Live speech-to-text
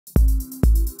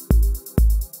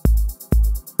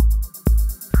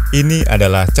Ini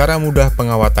adalah cara mudah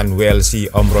pengawatan WLC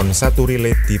OMRON 1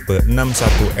 relay tipe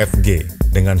 61F-G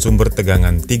dengan sumber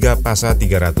tegangan 3 pasa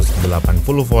 380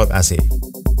 volt AC.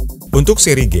 Untuk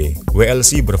seri G,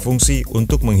 WLC berfungsi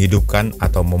untuk menghidupkan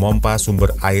atau memompa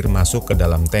sumber air masuk ke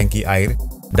dalam tangki air,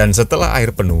 dan setelah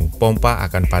air penuh, pompa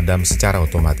akan padam secara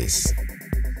otomatis.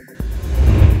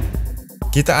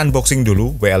 Kita unboxing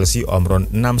dulu WLC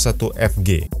OMRON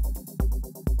 61F-G.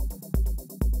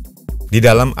 Di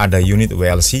dalam ada unit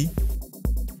WLC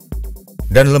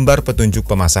dan lembar petunjuk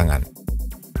pemasangan.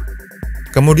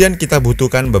 Kemudian kita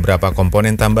butuhkan beberapa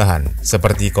komponen tambahan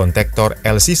seperti kontaktor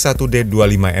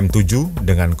LC1D25M7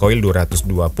 dengan koil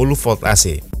 220 volt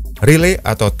AC, relay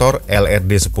atau tor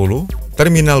LRD10,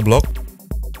 terminal blok,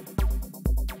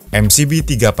 MCB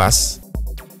 3 pas,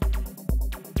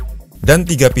 dan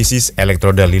 3 pieces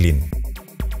elektroda lilin.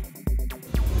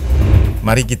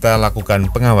 Mari kita lakukan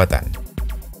pengawatan.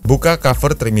 Buka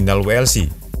cover terminal WLC.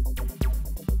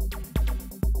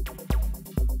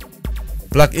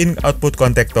 Plug in output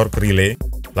kontaktor ke relay,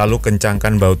 lalu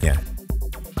kencangkan bautnya.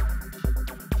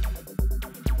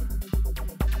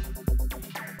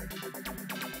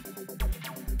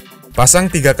 Pasang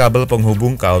 3 kabel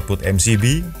penghubung ke output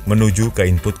MCB menuju ke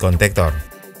input kontaktor.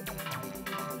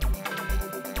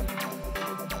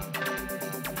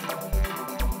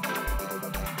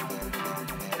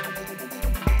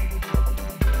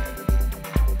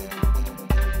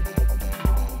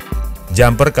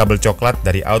 Jumper kabel coklat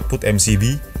dari output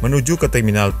MCB menuju ke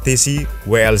terminal TC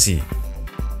WLC.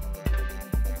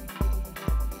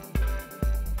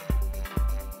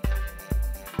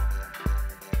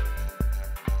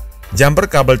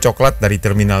 Jumper kabel coklat dari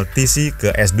terminal TC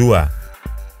ke S2.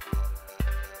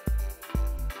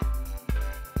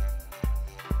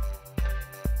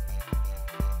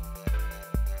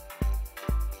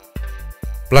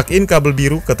 Plug-in kabel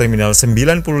biru ke terminal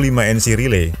 95 NC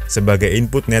relay sebagai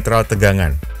input netral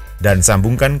tegangan dan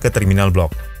sambungkan ke terminal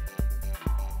blok.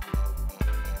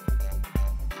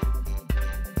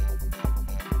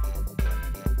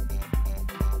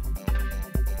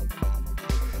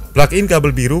 Plug-in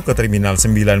kabel biru ke terminal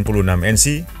 96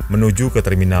 NC menuju ke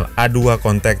terminal A2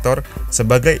 kontaktor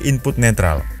sebagai input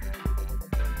netral.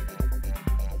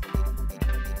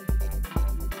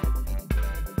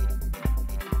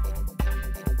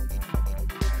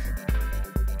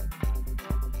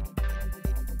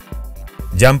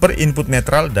 Jumper input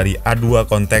netral dari A2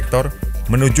 kontaktor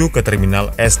menuju ke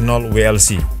terminal S0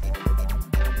 WLC.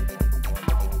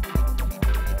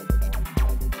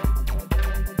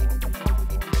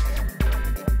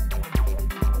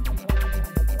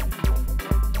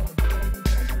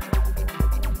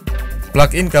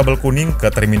 Plug-in kabel kuning ke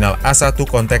terminal A1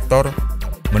 kontaktor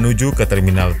menuju ke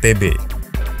terminal TB.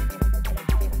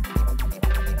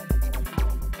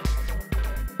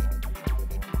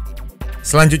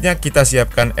 Selanjutnya kita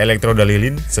siapkan elektroda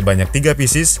lilin sebanyak 3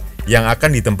 pieces yang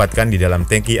akan ditempatkan di dalam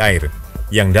tangki air,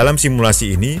 yang dalam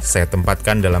simulasi ini saya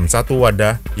tempatkan dalam satu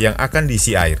wadah yang akan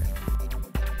diisi air.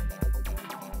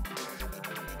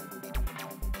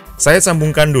 Saya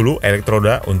sambungkan dulu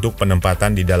elektroda untuk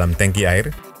penempatan di dalam tangki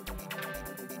air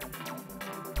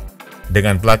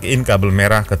dengan plug-in kabel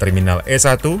merah ke terminal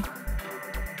E1,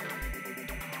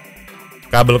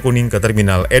 kabel kuning ke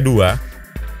terminal E2,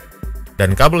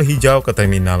 dan kabel hijau ke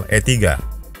terminal E3.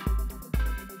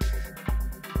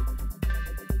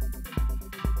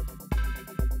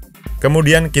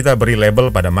 Kemudian kita beri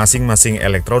label pada masing-masing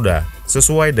elektroda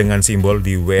sesuai dengan simbol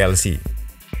di WLC.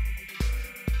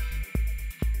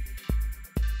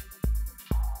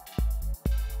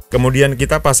 Kemudian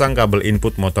kita pasang kabel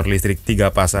input motor listrik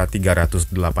 3 pasa 380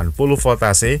 volt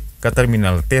AC ke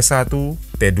terminal T1,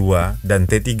 T2, dan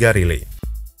T3 relay.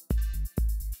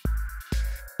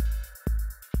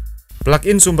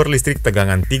 Plug-in sumber listrik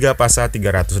tegangan 3 pasa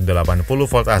 380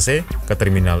 volt AC ke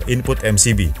terminal input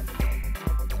MCB.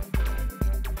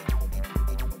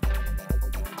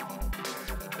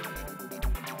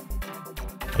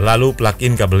 Lalu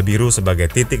plug-in kabel biru sebagai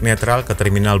titik netral ke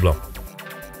terminal blok.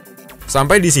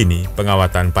 Sampai di sini,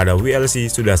 pengawatan pada WLC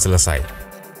sudah selesai.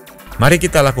 Mari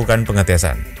kita lakukan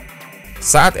pengetesan.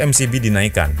 Saat MCB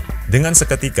dinaikkan, dengan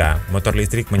seketika motor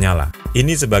listrik menyala.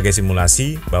 Ini sebagai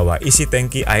simulasi bahwa isi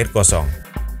tangki air kosong.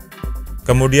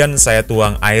 Kemudian saya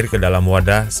tuang air ke dalam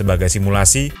wadah sebagai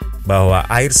simulasi bahwa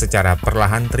air secara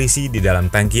perlahan terisi di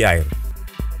dalam tangki air.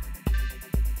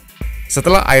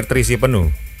 Setelah air terisi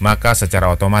penuh, maka secara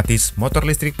otomatis motor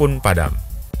listrik pun padam.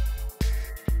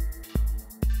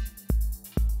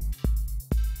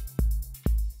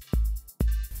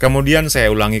 Kemudian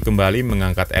saya ulangi kembali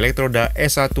mengangkat elektroda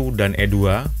E1 dan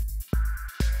E2.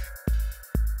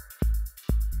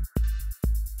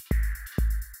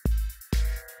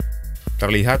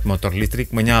 terlihat motor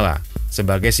listrik menyala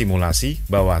sebagai simulasi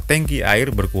bahwa tangki air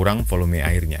berkurang volume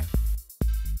airnya.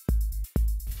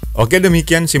 Oke,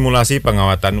 demikian simulasi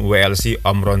pengawatan WLC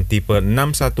OMRON tipe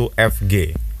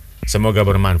 61F-G. Semoga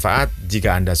bermanfaat.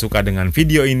 Jika Anda suka dengan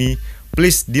video ini,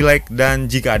 please di-like,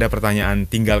 dan jika ada pertanyaan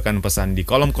tinggalkan pesan di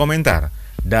kolom komentar.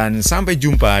 Dan sampai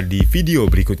jumpa di video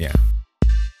berikutnya.